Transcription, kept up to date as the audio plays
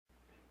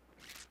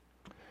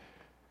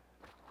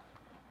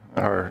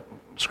Our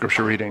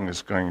scripture reading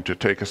is going to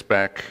take us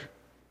back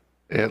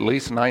at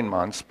least 9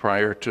 months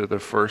prior to the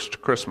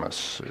first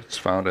Christmas. It's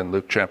found in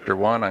Luke chapter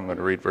 1. I'm going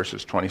to read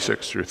verses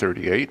 26 through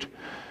 38.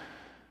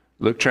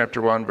 Luke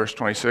chapter 1, verse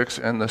 26.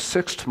 In the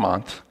 6th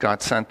month,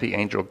 God sent the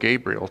angel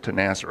Gabriel to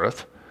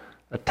Nazareth,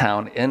 a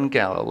town in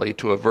Galilee,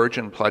 to a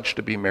virgin pledged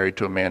to be married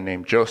to a man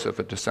named Joseph,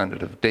 a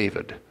descendant of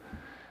David.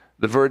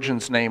 The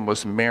virgin's name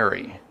was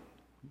Mary.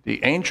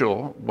 The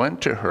angel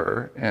went to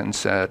her and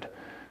said,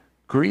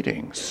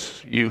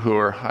 "Greetings, you who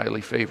are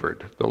highly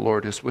favored. The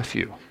Lord is with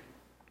you."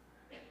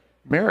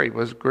 Mary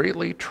was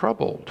greatly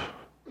troubled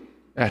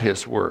at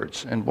his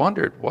words and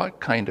wondered what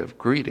kind of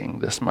greeting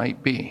this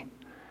might be.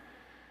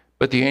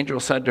 But the angel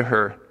said to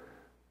her,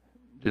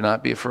 "Do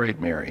not be afraid,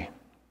 Mary.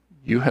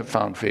 You have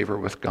found favor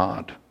with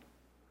God.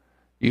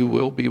 You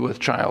will be with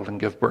child and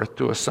give birth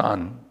to a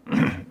son,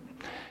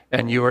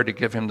 and you are to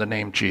give him the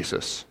name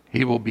Jesus.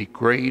 He will be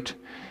great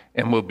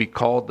and will be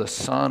called the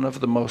Son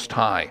of the Most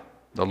High.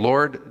 The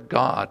Lord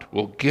God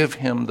will give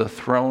him the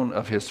throne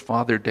of his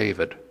father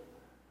David,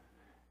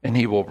 and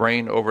he will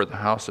reign over the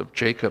house of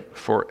Jacob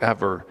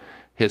forever.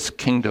 His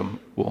kingdom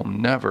will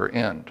never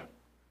end."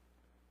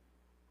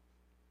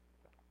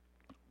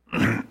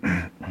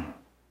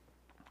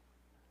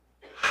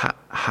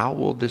 How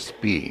will this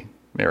be,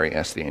 Mary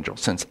asked the angel,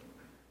 since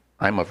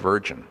I'm a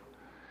virgin?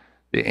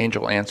 The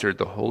angel answered,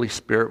 "The Holy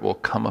Spirit will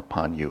come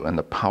upon you, and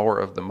the power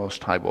of the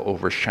Most High will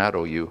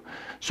overshadow you.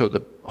 So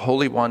the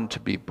Holy One to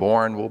be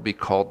born will be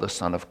called the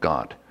Son of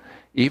God.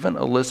 Even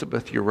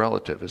Elizabeth, your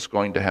relative, is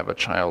going to have a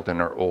child in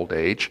her old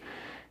age,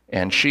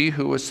 and she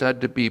who was said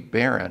to be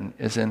barren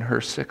is in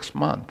her 6th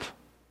month,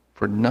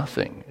 for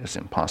nothing is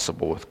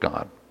impossible with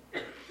God."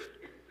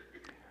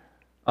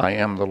 "I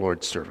am the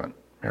Lord's servant,"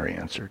 Mary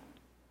answered.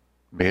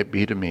 "May it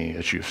be to me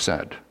as you've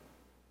said."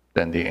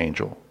 Then the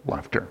angel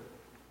left her.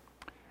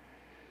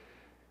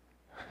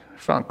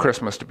 I found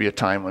Christmas to be a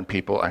time when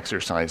people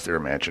exercise their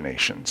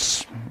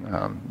imaginations.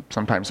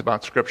 Sometimes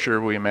about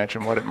Scripture, we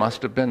imagine what it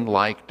must have been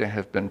like to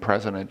have been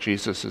present at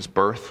Jesus'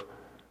 birth.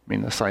 I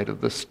mean, the sight of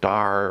the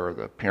star or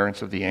the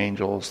appearance of the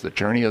angels, the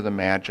journey of the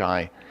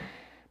Magi.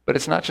 But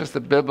it's not just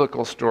the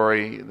biblical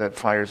story that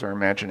fires our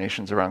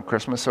imaginations around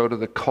Christmas, so do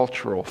the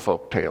cultural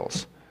folk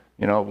tales.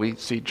 You know, we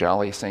see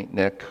jolly St.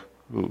 Nick,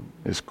 who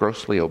is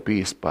grossly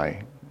obese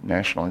by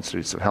National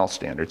Institutes of Health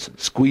standards,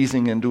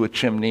 squeezing into a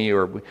chimney,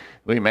 or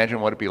we imagine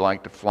what it'd be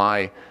like to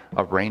fly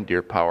a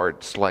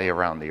reindeer-powered sleigh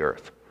around the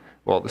earth.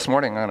 Well, this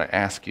morning I'm going to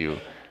ask you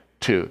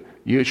to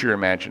use your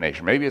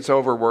imagination. Maybe it's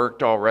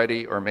overworked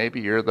already, or maybe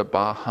you're the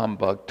bah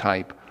humbug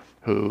type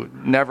who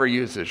never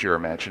uses your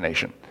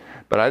imagination.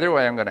 But either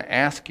way, I'm going to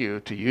ask you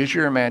to use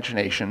your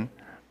imagination,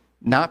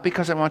 not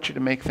because I want you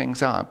to make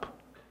things up,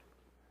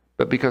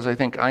 but because I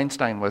think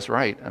Einstein was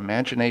right.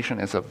 Imagination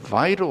is a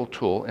vital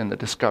tool in the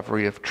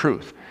discovery of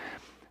truth.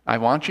 I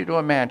want you to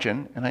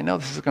imagine, and I know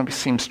this is going to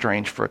seem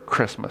strange for a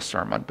Christmas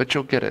sermon, but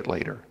you'll get it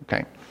later,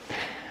 okay?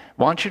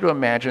 I want you to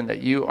imagine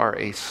that you are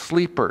a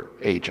sleeper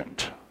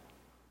agent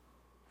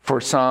for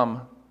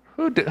some...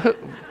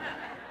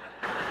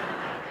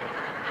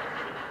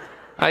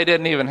 I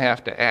didn't even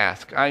have to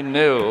ask. I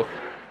knew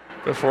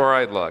before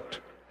I looked.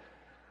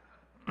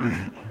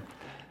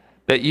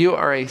 That you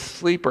are a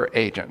sleeper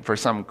agent for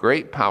some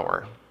great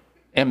power,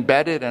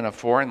 embedded in a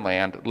foreign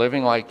land,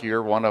 living like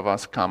you're one of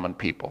us common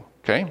people.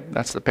 Okay?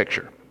 That's the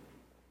picture.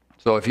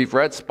 So if you've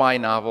read spy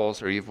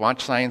novels or you've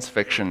watched science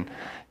fiction,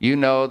 you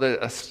know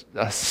that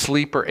a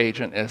sleeper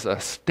agent is a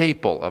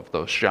staple of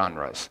those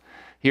genres.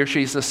 He or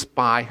she's a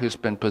spy who's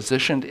been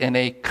positioned in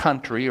a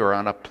country or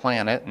on a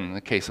planet, in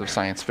the case of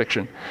science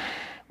fiction,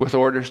 with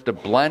orders to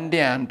blend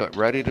in but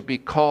ready to be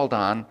called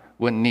on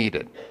when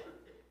needed.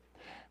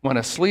 When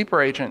a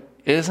sleeper agent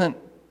isn't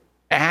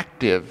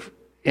active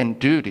in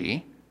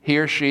duty, he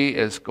or she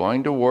is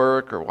going to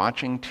work or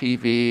watching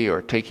TV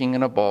or taking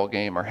in a ball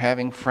game or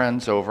having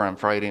friends over on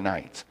Friday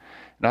nights.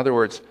 In other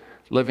words,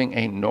 living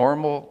a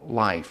normal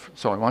life.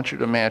 So I want you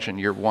to imagine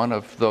you're one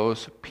of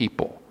those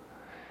people.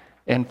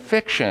 In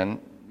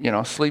fiction,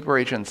 sleeper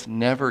agents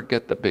never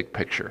get the big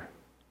picture.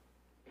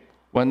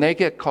 When they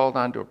get called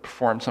on to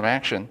perform some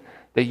action,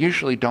 they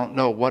usually don't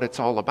know what it's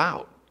all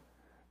about.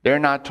 They're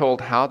not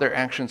told how their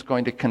action's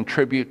going to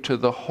contribute to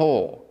the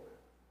whole.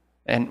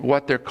 And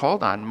what they're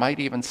called on might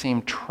even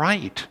seem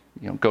trite.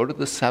 Go to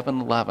the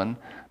 7-Eleven,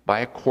 buy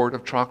a quart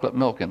of chocolate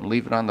milk, and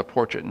leave it on the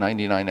porch at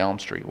 99 Elm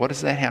Street. What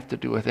does that have to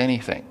do with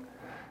anything?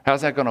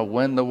 How's that going to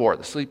win the war?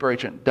 The sleeper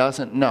agent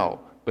doesn't know,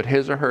 but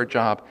his or her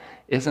job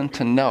isn't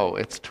to know,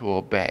 it's to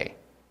obey.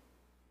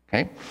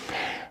 Okay?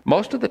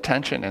 Most of the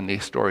tension in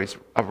these stories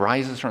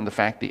arises from the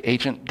fact the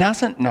agent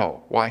doesn't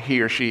know why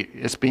he or she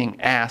is being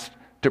asked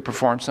to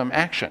perform some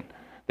action.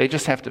 They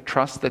just have to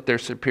trust that their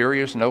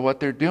superiors know what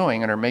they're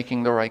doing and are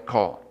making the right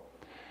call.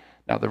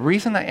 Now, the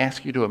reason I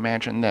ask you to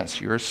imagine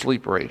this, you're a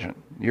sleeper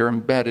agent. You're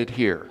embedded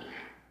here.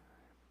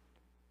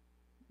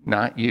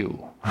 Not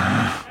you.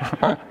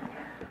 I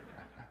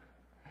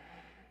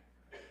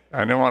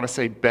don't want to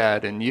say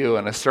bed and you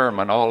in a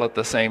sermon all at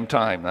the same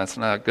time. That's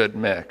not a good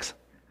mix.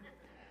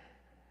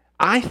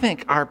 I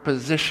think our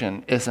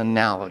position is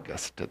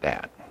analogous to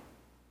that.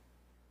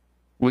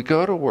 We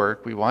go to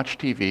work, we watch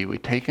TV, we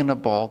take in a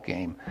ball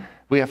game,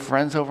 we have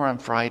friends over on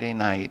Friday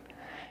night,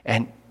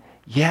 and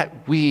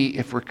yet we,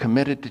 if we're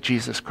committed to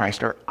Jesus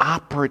Christ, are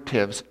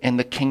operatives in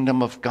the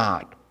kingdom of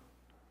God.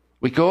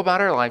 We go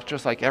about our lives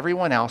just like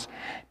everyone else,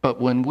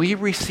 but when we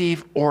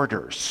receive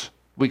orders,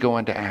 we go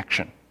into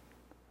action.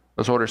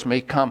 Those orders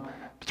may come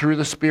through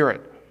the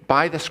Spirit,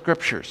 by the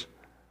Scriptures.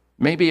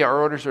 Maybe our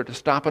orders are to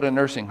stop at a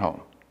nursing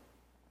home,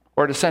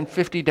 or to send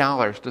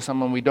 $50 to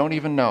someone we don't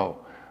even know,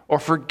 or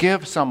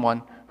forgive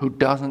someone who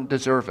doesn't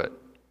deserve it.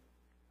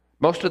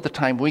 Most of the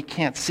time, we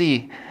can't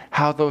see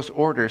how those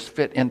orders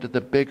fit into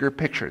the bigger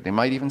picture. They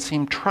might even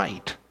seem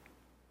trite,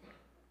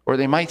 or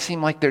they might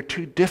seem like they're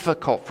too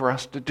difficult for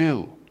us to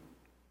do.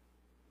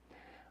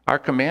 Our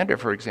commander,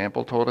 for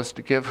example, told us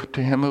to give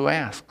to him who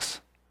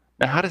asks.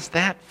 Now, how does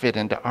that fit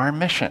into our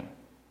mission?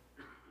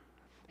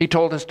 He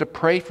told us to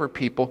pray for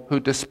people who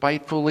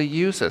despitefully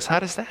use us. How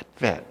does that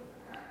fit?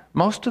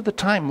 Most of the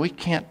time, we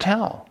can't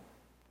tell.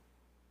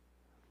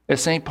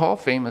 As St. Paul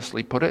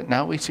famously put it,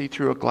 now we see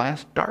through a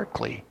glass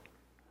darkly.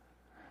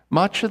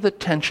 Much of the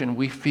tension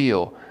we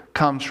feel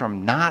comes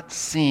from not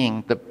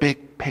seeing the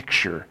big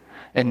picture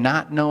and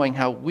not knowing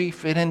how we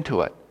fit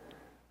into it.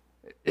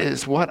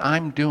 Is what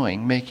I'm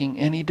doing making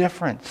any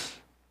difference?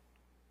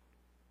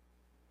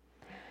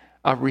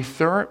 A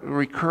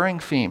recurring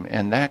theme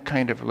in that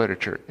kind of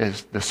literature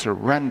is the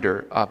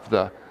surrender of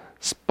the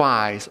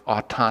spy's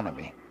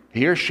autonomy.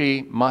 He or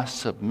she must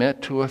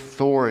submit to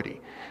authority.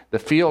 The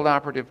field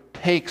operative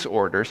takes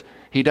orders,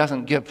 he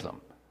doesn't give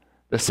them.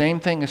 The same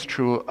thing is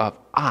true of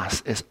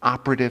us as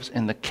operatives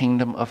in the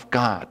kingdom of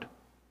God.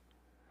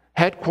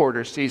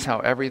 Headquarters sees how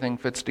everything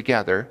fits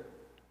together.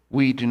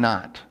 We do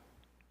not.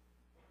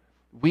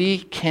 We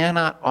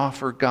cannot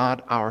offer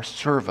God our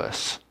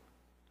service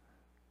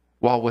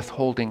while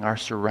withholding our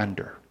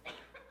surrender.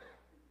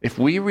 If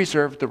we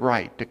reserve the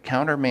right to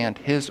countermand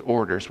His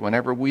orders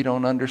whenever we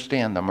don't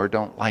understand them or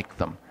don't like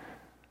them,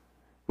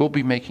 we'll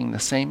be making the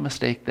same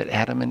mistake that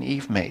Adam and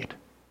Eve made.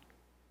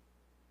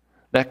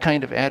 That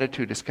kind of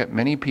attitude has kept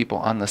many people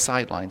on the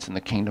sidelines in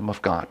the kingdom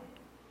of God.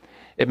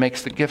 It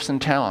makes the gifts and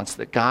talents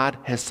that God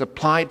has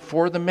supplied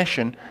for the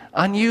mission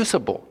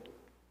unusable.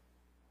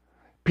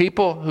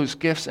 People whose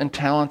gifts and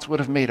talents would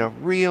have made a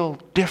real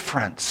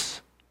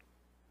difference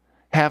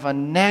have a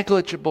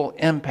negligible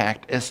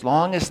impact as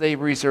long as they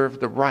reserve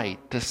the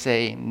right to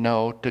say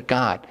no to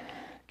God.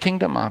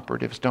 Kingdom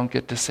operatives don't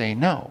get to say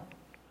no.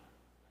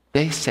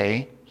 They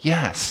say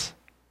yes.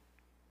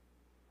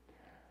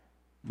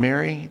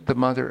 Mary, the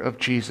mother of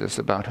Jesus,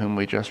 about whom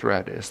we just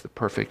read, is the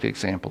perfect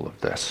example of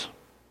this.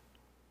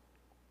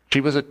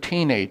 She was a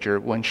teenager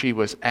when she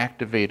was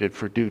activated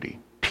for duty.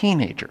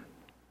 Teenager.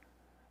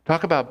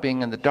 Talk about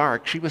being in the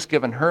dark. She was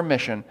given her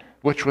mission,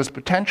 which was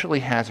potentially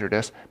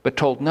hazardous, but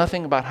told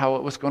nothing about how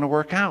it was going to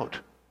work out.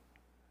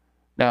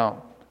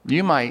 Now,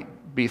 you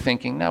might be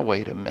thinking, now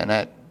wait a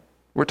minute.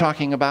 We're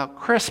talking about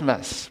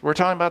Christmas. We're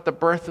talking about the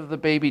birth of the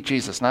baby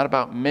Jesus, not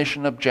about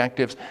mission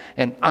objectives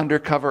and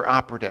undercover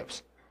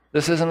operatives.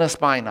 This isn't a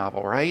spy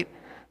novel, right?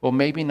 Well,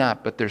 maybe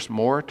not, but there's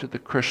more to the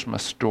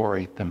Christmas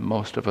story than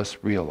most of us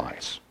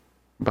realize.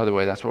 By the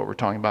way, that's what we're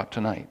talking about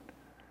tonight.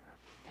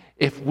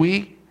 If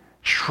we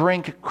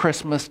shrink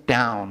Christmas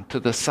down to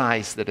the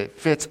size that it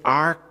fits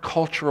our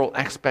cultural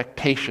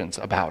expectations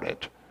about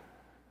it,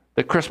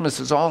 that Christmas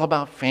is all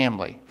about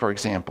family, for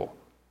example,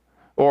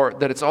 or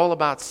that it's all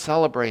about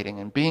celebrating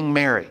and being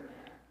merry,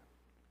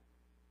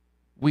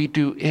 we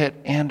do it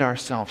and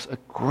ourselves a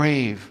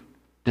grave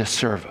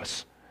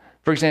disservice.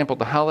 For example,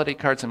 the holiday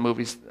cards and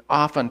movies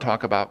often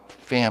talk about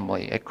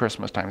family at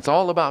Christmas time. It's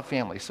all about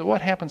family. So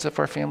what happens if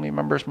our family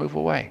members move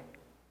away?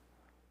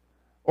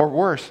 Or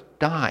worse,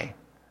 die?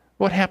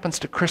 What happens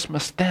to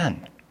Christmas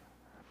then?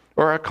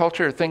 Or our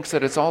culture thinks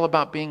that it's all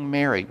about being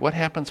merry. What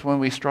happens when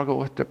we struggle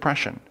with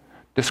depression?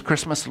 Does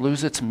Christmas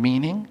lose its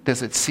meaning?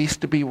 Does it cease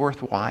to be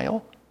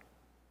worthwhile?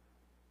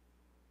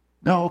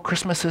 No,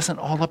 Christmas isn't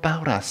all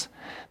about us.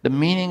 The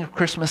meaning of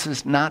Christmas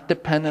is not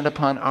dependent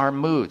upon our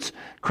moods.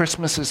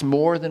 Christmas is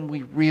more than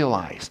we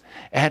realize.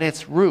 At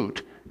its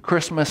root,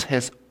 Christmas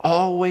has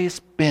always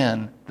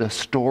been the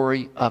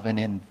story of an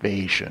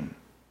invasion.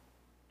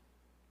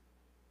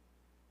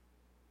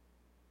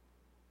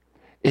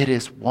 It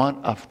is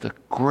one of the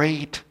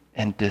great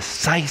and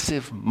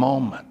decisive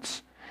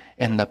moments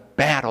in the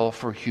battle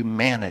for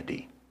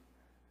humanity.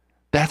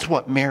 That's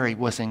what Mary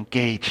was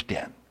engaged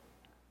in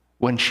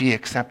when she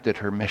accepted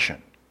her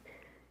mission.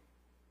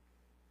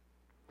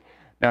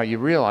 Now you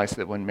realize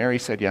that when Mary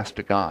said yes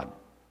to God,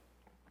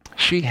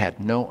 she had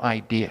no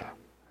idea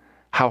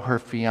how her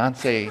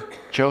fiancé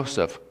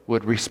Joseph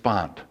would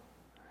respond.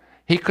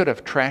 He could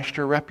have trashed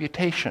her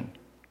reputation.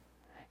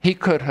 He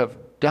could have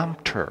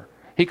dumped her.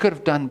 He could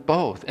have done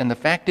both. And the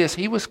fact is,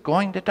 he was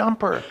going to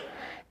dump her.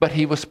 But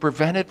he was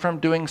prevented from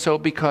doing so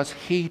because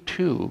he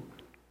too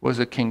was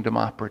a kingdom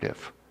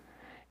operative.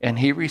 And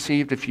he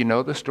received, if you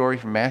know the story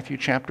from Matthew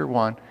chapter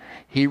 1,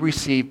 he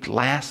received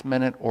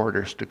last-minute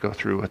orders to go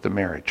through with the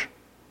marriage.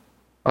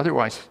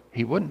 Otherwise,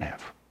 he wouldn't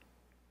have.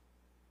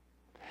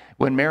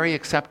 When Mary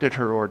accepted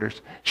her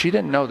orders, she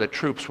didn't know that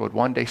troops would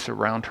one day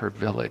surround her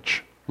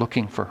village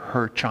looking for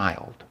her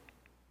child.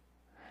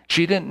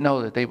 She didn't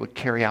know that they would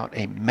carry out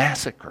a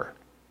massacre.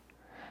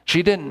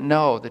 She didn't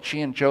know that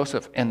she and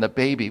Joseph and the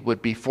baby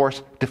would be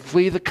forced to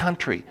flee the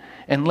country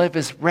and live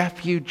as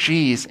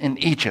refugees in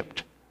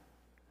Egypt.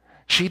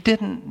 She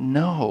didn't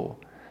know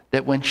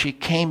that when she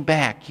came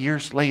back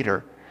years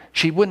later,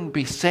 she wouldn't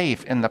be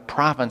safe in the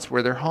province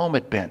where their home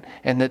had been,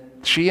 and that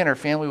she and her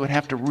family would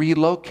have to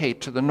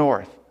relocate to the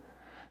north.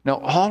 Now,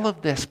 all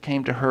of this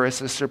came to her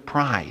as a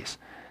surprise.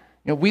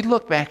 We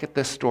look back at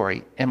this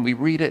story and we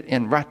read it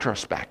in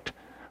retrospect.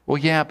 Well,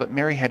 yeah, but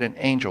Mary had an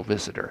angel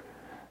visitor.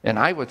 And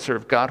I would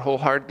serve God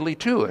wholeheartedly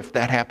too if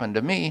that happened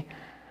to me.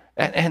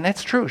 And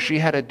that's true. She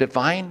had a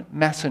divine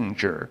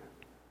messenger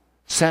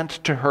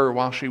sent to her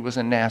while she was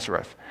in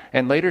Nazareth.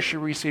 And later she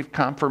received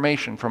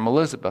confirmation from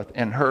Elizabeth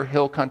in her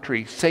hill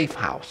country safe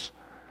house.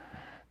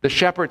 The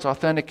shepherds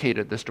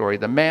authenticated the story.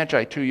 The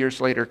Magi 2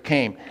 years later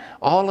came.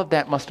 All of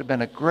that must have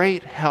been a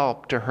great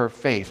help to her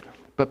faith.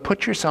 But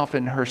put yourself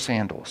in her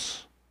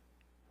sandals.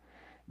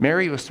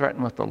 Mary was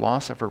threatened with the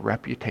loss of her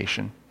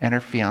reputation and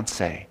her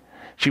fiancé.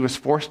 She was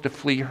forced to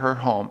flee her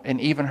home and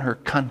even her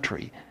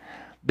country.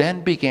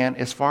 Then began,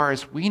 as far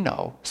as we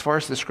know, as far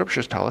as the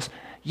scriptures tell us,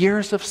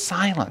 years of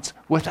silence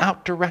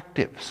without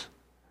directives.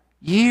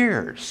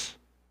 Years.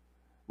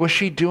 Was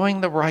she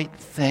doing the right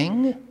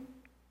thing?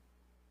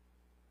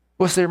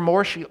 Was there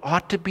more she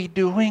ought to be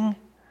doing?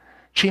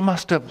 She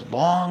must have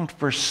longed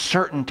for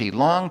certainty,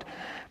 longed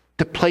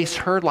to place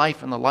her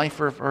life and the life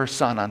of her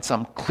son on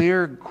some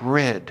clear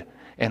grid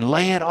and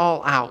lay it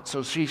all out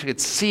so she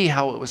could see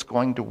how it was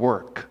going to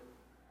work.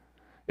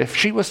 If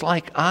she was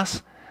like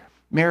us,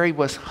 Mary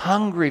was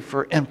hungry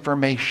for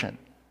information.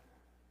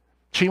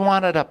 She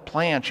wanted a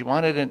plan. She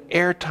wanted an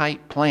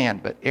airtight plan,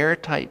 but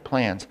airtight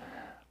plans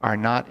are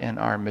not in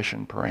our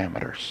mission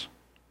parameters.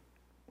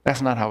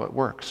 That's not how it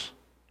works.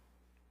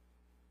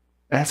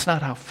 That's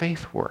not how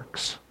faith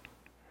works.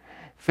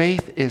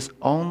 Faith is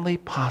only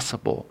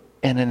possible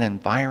in an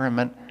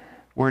environment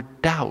where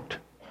doubt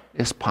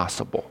is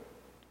possible.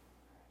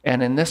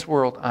 And in this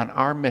world, on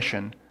our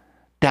mission,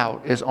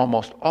 doubt is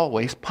almost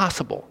always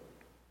possible.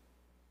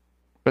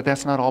 But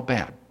that's not all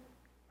bad,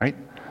 right?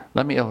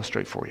 Let me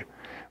illustrate for you.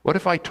 What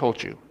if I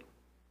told you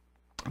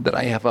that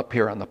I have up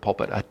here on the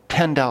pulpit a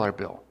 $10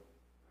 bill,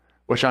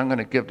 which I'm going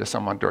to give to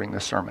someone during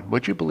this sermon?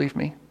 Would you believe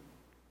me?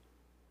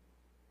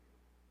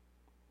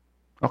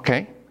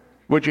 Okay.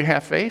 Would you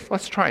have faith?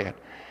 Let's try it.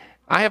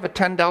 I have a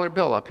 $10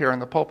 bill up here on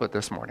the pulpit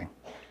this morning.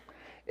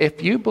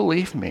 If you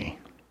believe me,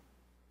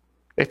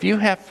 if you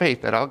have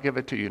faith that I'll give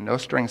it to you, no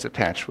strings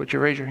attached, would you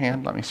raise your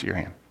hand? Let me see your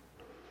hand.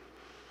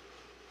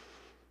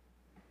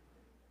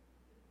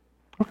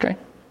 Okay.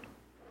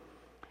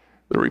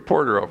 The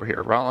reporter over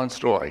here, Rollins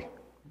Stoy.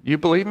 You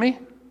believe me?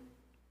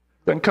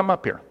 Then come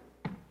up here.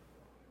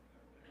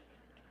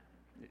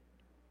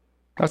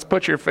 Let's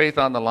put your faith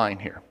on the line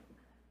here.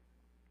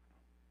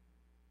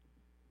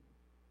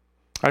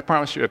 I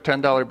promise you a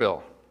 $10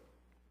 bill.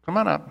 Come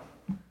on up.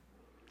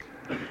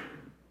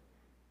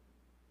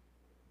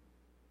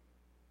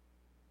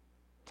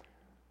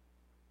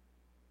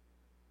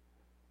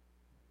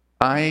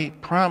 I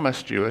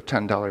promised you a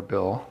 $10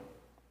 bill.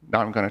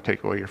 Now I'm going to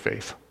take away your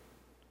faith.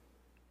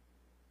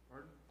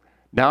 Pardon?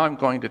 Now I'm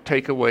going to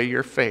take away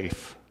your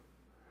faith.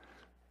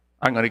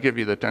 I'm going to give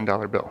you the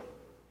 $10 bill.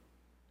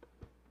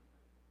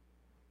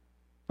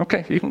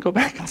 Okay, you can go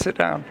back and sit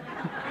down.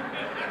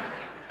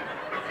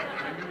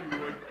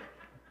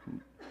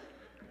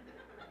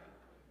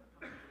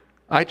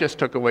 I just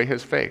took away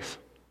his faith.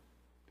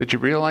 Did you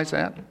realize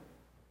that?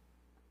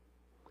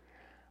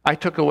 I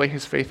took away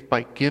his faith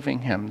by giving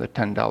him the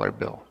 $10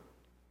 bill.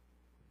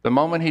 The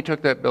moment he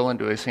took that bill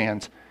into his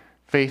hands,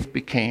 faith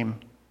became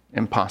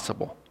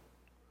impossible.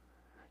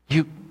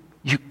 You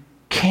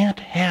can't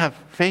have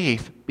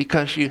faith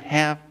because you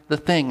have the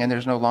thing and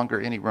there's no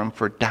longer any room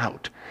for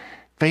doubt.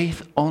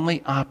 Faith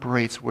only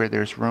operates where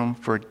there's room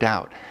for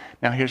doubt.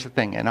 Now here's the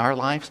thing. In our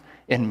lives,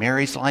 in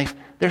Mary's life,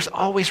 there's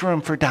always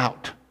room for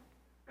doubt.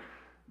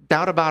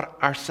 Doubt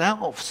about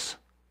ourselves.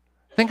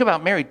 Think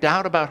about Mary,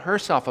 doubt about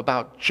herself,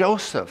 about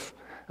Joseph,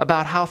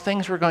 about how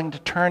things were going to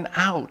turn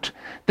out.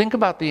 Think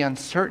about the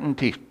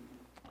uncertainty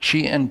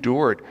she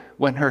endured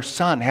when her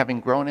son, having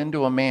grown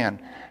into a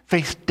man,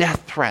 faced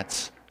death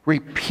threats,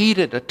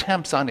 repeated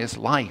attempts on his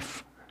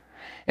life.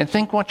 And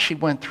think what she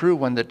went through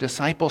when the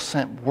disciples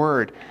sent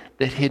word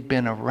that he'd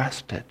been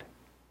arrested.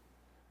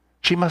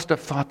 She must have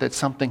thought that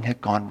something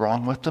had gone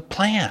wrong with the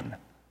plan.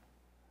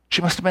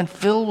 She must have been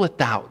filled with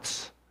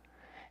doubts.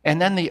 And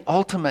then the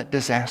ultimate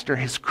disaster,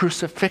 his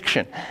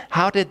crucifixion.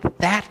 How did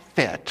that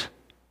fit?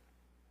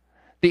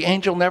 The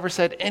angel never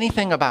said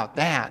anything about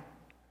that.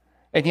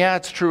 And yeah,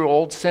 it's true,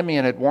 old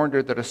Simeon had warned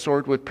her that a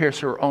sword would pierce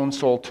her own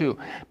soul too.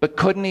 But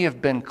couldn't he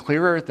have been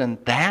clearer than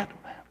that?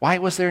 Why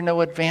was there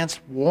no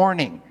advance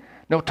warning?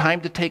 No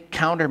time to take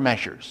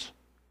countermeasures?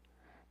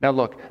 Now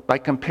look, by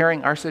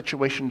comparing our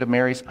situation to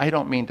Mary's, I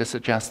don't mean to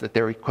suggest that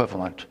they're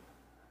equivalent.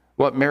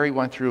 What Mary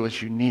went through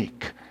is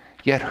unique,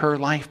 yet her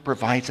life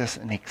provides us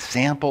an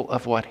example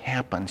of what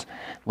happens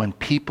when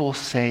people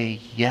say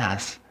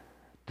yes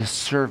to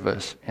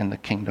service in the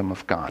kingdom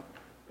of God.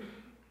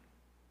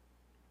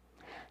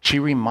 She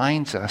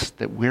reminds us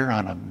that we're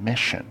on a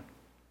mission,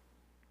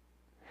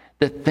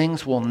 that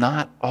things will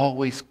not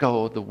always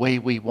go the way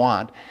we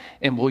want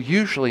and will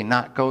usually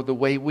not go the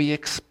way we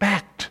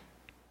expect.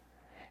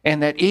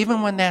 And that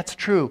even when that's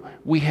true,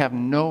 we have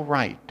no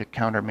right to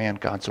countermand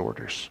God's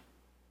orders.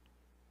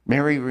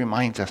 Mary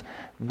reminds us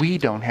we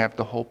don't have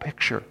the whole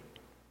picture.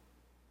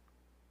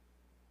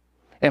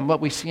 And what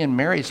we see in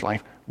Mary's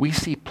life, we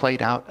see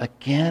played out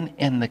again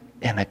and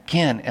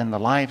again in the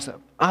lives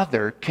of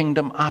other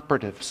kingdom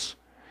operatives.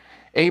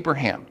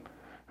 Abraham,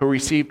 who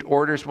received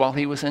orders while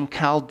he was in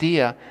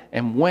Chaldea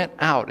and went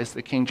out, as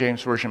the King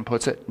James Version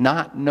puts it,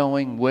 not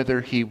knowing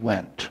whither he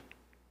went.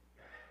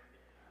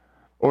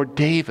 Or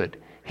David,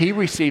 he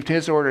received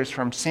his orders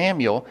from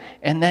Samuel,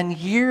 and then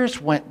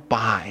years went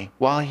by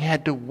while he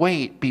had to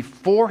wait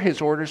before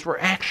his orders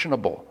were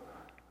actionable.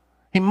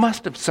 He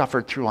must have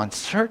suffered through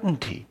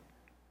uncertainty.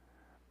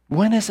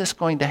 When is this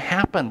going to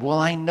happen? Well,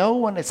 I know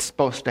when it's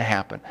supposed to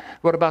happen.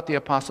 What about the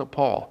Apostle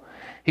Paul?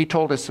 He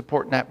told his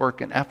support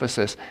network in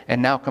Ephesus,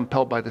 and now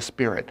compelled by the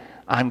Spirit,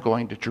 I'm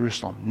going to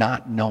Jerusalem,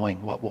 not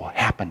knowing what will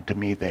happen to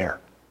me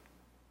there.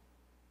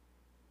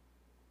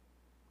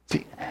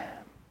 See,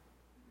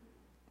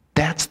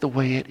 that's the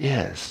way it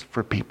is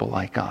for people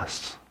like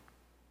us.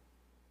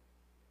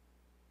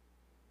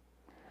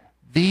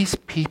 These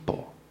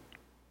people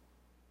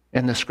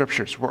in the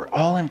scriptures were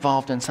all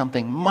involved in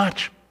something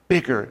much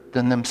bigger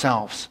than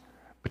themselves.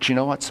 But you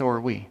know what? So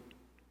are we.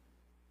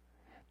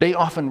 They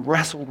often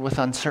wrestled with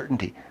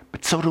uncertainty,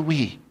 but so do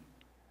we.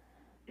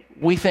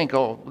 We think,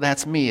 oh,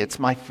 that's me. It's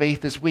my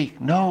faith is weak.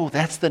 No,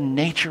 that's the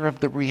nature of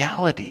the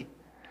reality.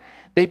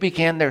 They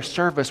began their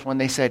service when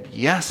they said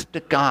yes to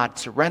God,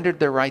 surrendered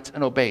their rights,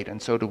 and obeyed,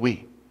 and so do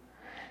we.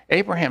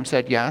 Abraham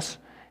said yes,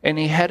 and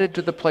he headed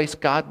to the place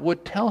God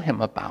would tell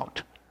him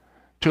about,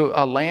 to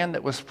a land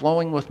that was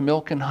flowing with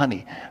milk and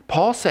honey.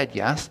 Paul said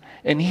yes,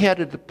 and he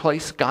headed to the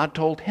place God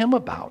told him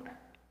about,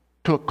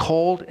 to a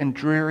cold and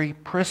dreary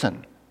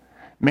prison.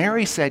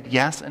 Mary said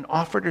yes and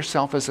offered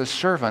herself as a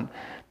servant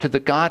to the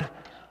God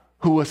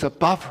who was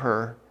above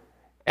her,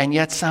 and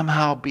yet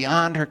somehow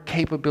beyond her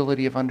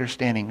capability of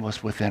understanding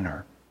was within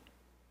her.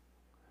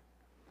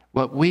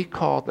 What we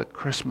call the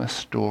Christmas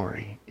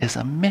story is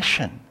a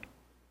mission.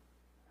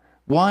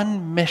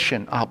 One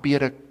mission,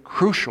 albeit a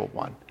crucial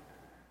one,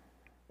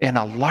 in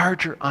a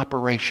larger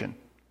operation,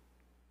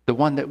 the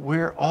one that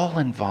we're all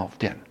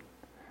involved in.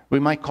 We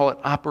might call it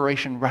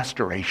Operation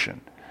Restoration.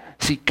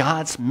 See,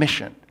 God's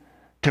mission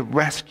to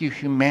rescue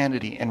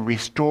humanity and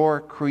restore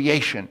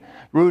creation,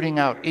 rooting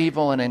out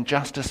evil and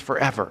injustice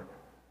forever.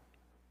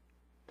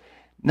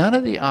 None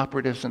of the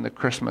operatives in the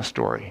Christmas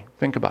story,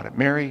 think about it,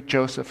 Mary,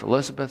 Joseph,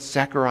 Elizabeth,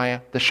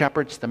 Zechariah, the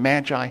shepherds, the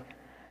magi,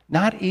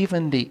 not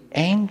even the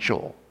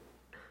angel,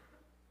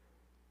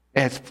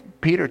 as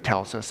Peter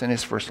tells us in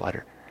his first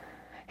letter,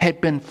 had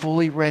been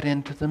fully read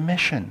into the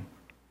mission.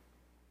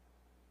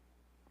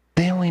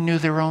 They only knew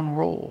their own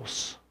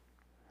roles.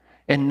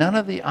 And none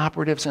of the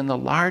operatives in the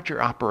larger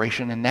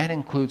operation, and that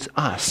includes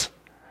us,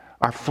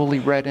 are fully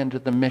read into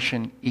the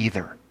mission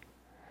either.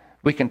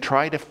 We can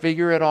try to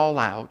figure it all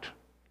out,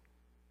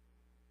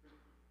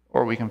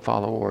 or we can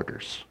follow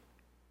orders.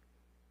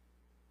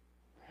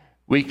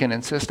 We can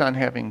insist on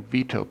having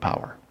veto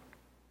power,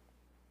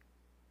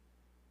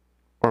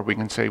 or we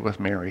can say with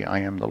Mary, I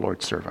am the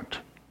Lord's servant.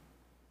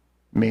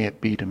 May it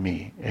be to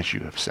me as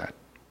you have said.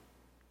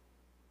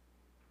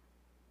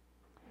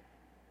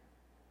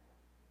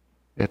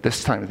 At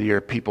this time of the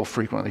year, people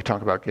frequently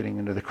talk about getting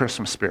into the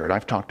Christmas spirit.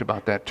 I've talked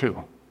about that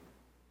too.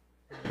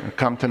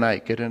 Come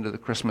tonight, get into the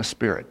Christmas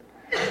spirit.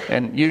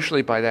 And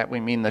usually by that we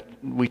mean that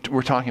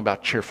we're talking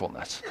about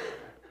cheerfulness.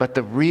 But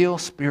the real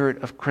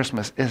spirit of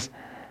Christmas is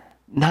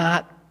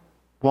not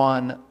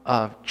one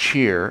of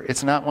cheer.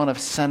 It's not one of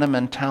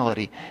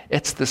sentimentality.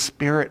 It's the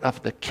spirit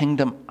of the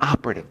kingdom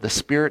operative, the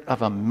spirit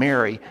of a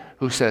Mary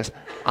who says,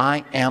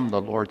 I am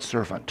the Lord's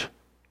servant.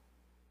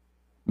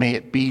 May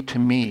it be to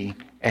me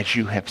as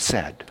you have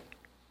said.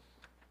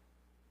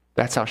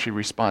 That's how she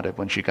responded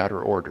when she got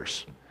her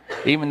orders.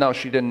 Even though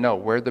she didn't know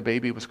where the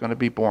baby was going to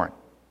be born,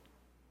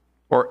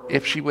 or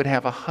if she would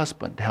have a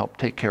husband to help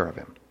take care of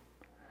him.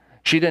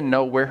 She didn't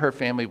know where her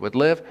family would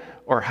live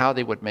or how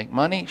they would make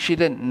money. She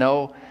didn't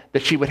know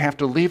that she would have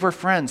to leave her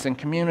friends and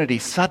community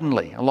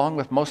suddenly, along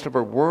with most of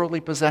her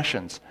worldly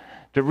possessions,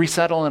 to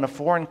resettle in a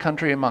foreign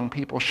country among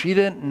people she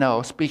didn't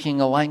know, speaking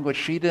a language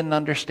she didn't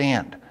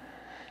understand.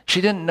 She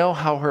didn't know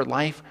how her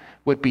life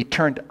would be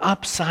turned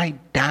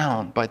upside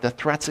down by the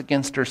threats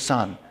against her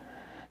son.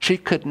 She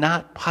could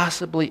not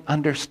possibly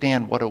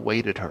understand what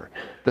awaited her,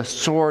 the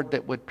sword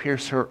that would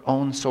pierce her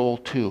own soul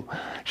too.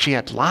 She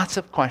had lots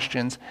of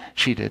questions.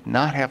 She did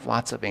not have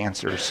lots of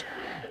answers,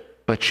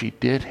 but she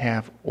did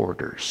have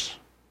orders.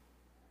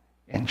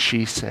 And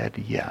she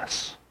said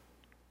yes.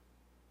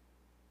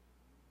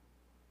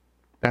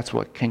 That's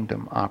what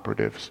kingdom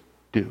operatives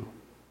do.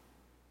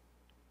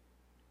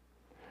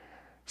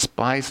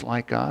 spies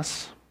like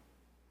us,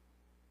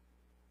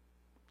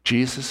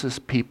 Jesus'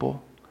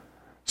 people,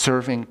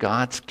 serving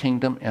God's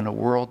kingdom in a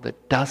world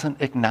that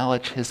doesn't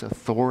acknowledge his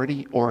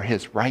authority or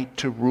his right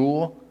to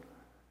rule.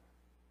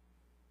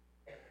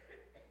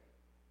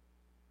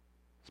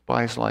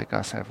 Spies like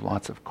us have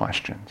lots of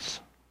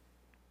questions.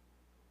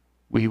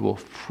 We will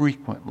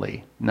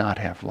frequently not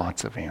have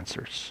lots of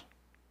answers.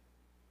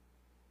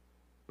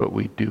 But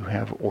we do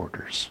have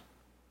orders.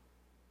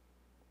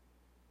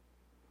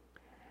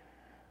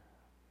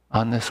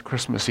 On this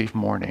Christmas Eve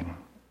morning,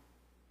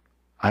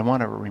 I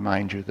want to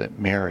remind you that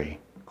Mary,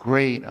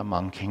 great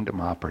among kingdom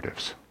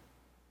operatives,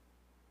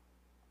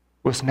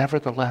 was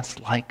nevertheless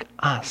like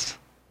us.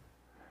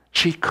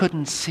 She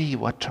couldn't see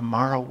what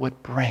tomorrow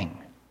would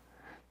bring.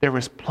 There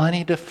was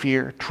plenty to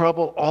fear,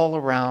 trouble all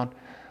around,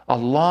 a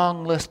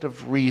long list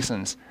of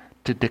reasons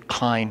to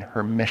decline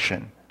her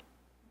mission.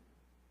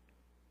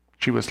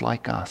 She was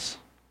like us,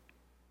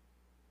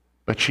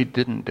 but she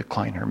didn't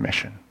decline her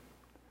mission.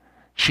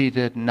 She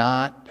did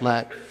not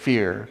let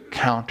fear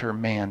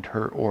countermand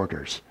her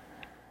orders.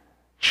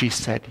 She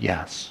said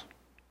yes.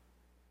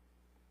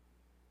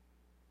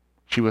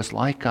 She was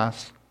like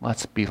us.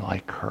 Let's be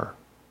like her.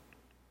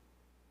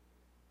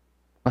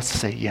 Let's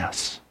say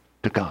yes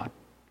to God.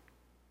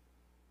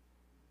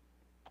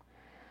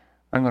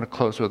 I'm going to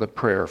close with a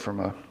prayer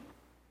from a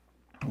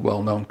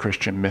well-known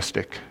Christian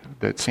mystic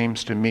that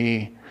seems to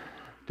me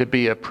to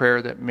be a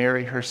prayer that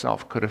Mary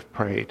herself could have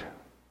prayed.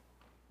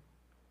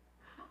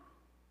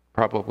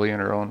 Probably in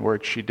her own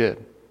words she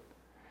did.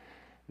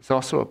 It's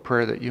also a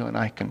prayer that you and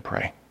I can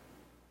pray.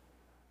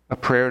 A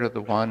prayer to the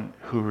one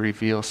who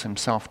reveals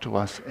himself to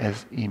us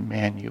as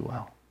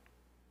Emmanuel,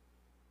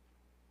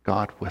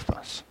 God with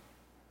us.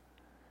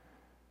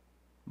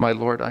 My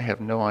Lord, I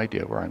have no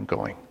idea where I'm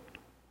going.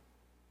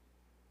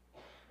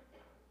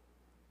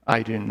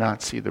 I do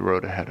not see the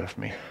road ahead of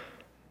me.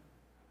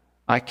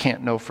 I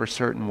can't know for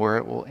certain where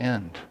it will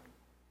end.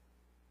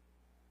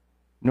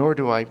 Nor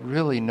do I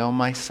really know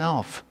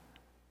myself.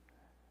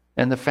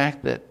 And the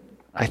fact that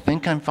I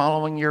think I'm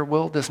following your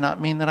will does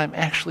not mean that I'm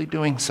actually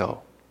doing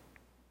so.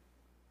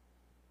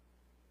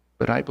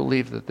 But I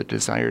believe that the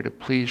desire to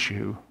please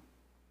you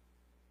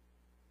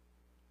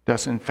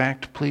does in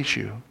fact please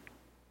you.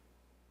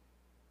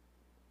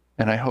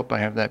 And I hope I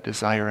have that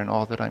desire in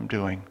all that I'm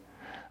doing.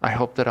 I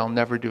hope that I'll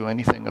never do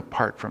anything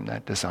apart from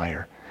that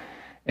desire.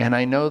 And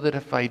I know that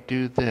if I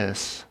do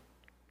this,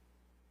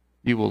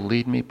 you will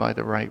lead me by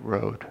the right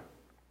road,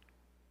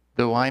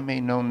 though I may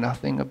know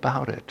nothing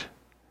about it.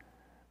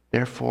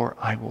 Therefore,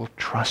 I will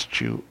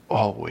trust you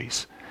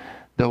always.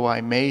 Though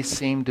I may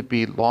seem to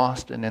be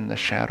lost and in the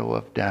shadow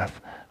of death,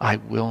 I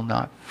will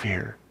not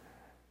fear,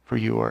 for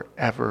you are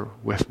ever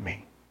with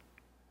me.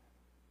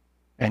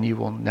 And you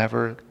will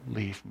never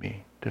leave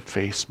me to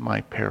face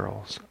my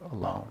perils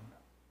alone.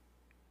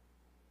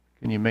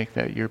 Can you make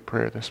that your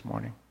prayer this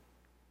morning?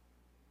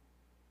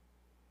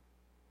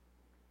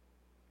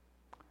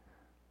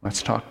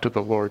 Let's talk to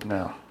the Lord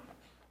now.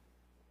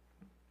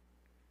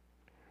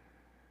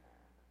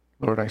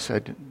 Lord, I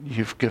said,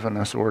 you've given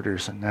us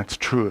orders, and that's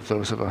true of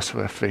those of us who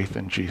have faith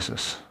in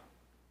Jesus.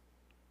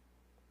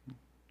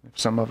 If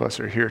some of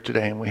us are here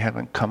today and we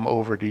haven't come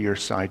over to your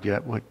side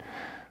yet,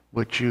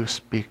 would you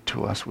speak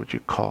to us? Would you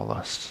call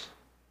us?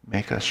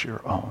 Make us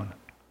your own.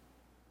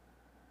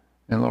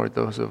 And Lord,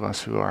 those of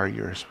us who are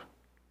yours,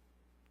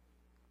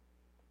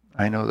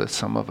 I know that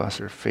some of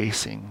us are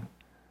facing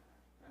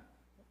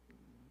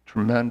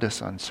tremendous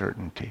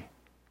uncertainty.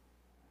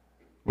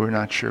 We're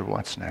not sure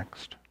what's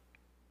next.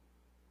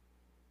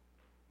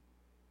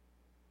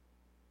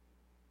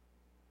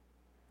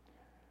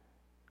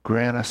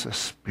 Grant us a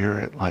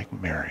spirit like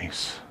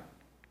Mary's,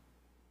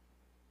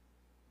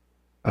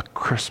 a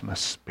Christmas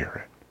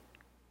spirit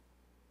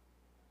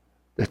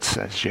that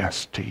says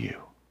yes to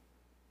you.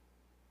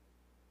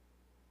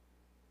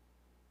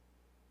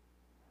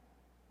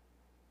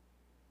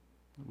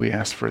 We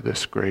ask for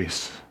this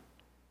grace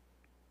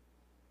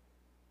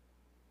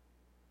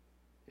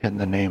in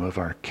the name of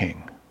our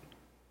King,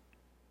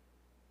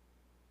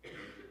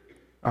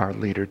 our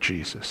leader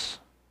Jesus.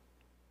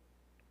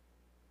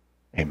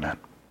 Amen.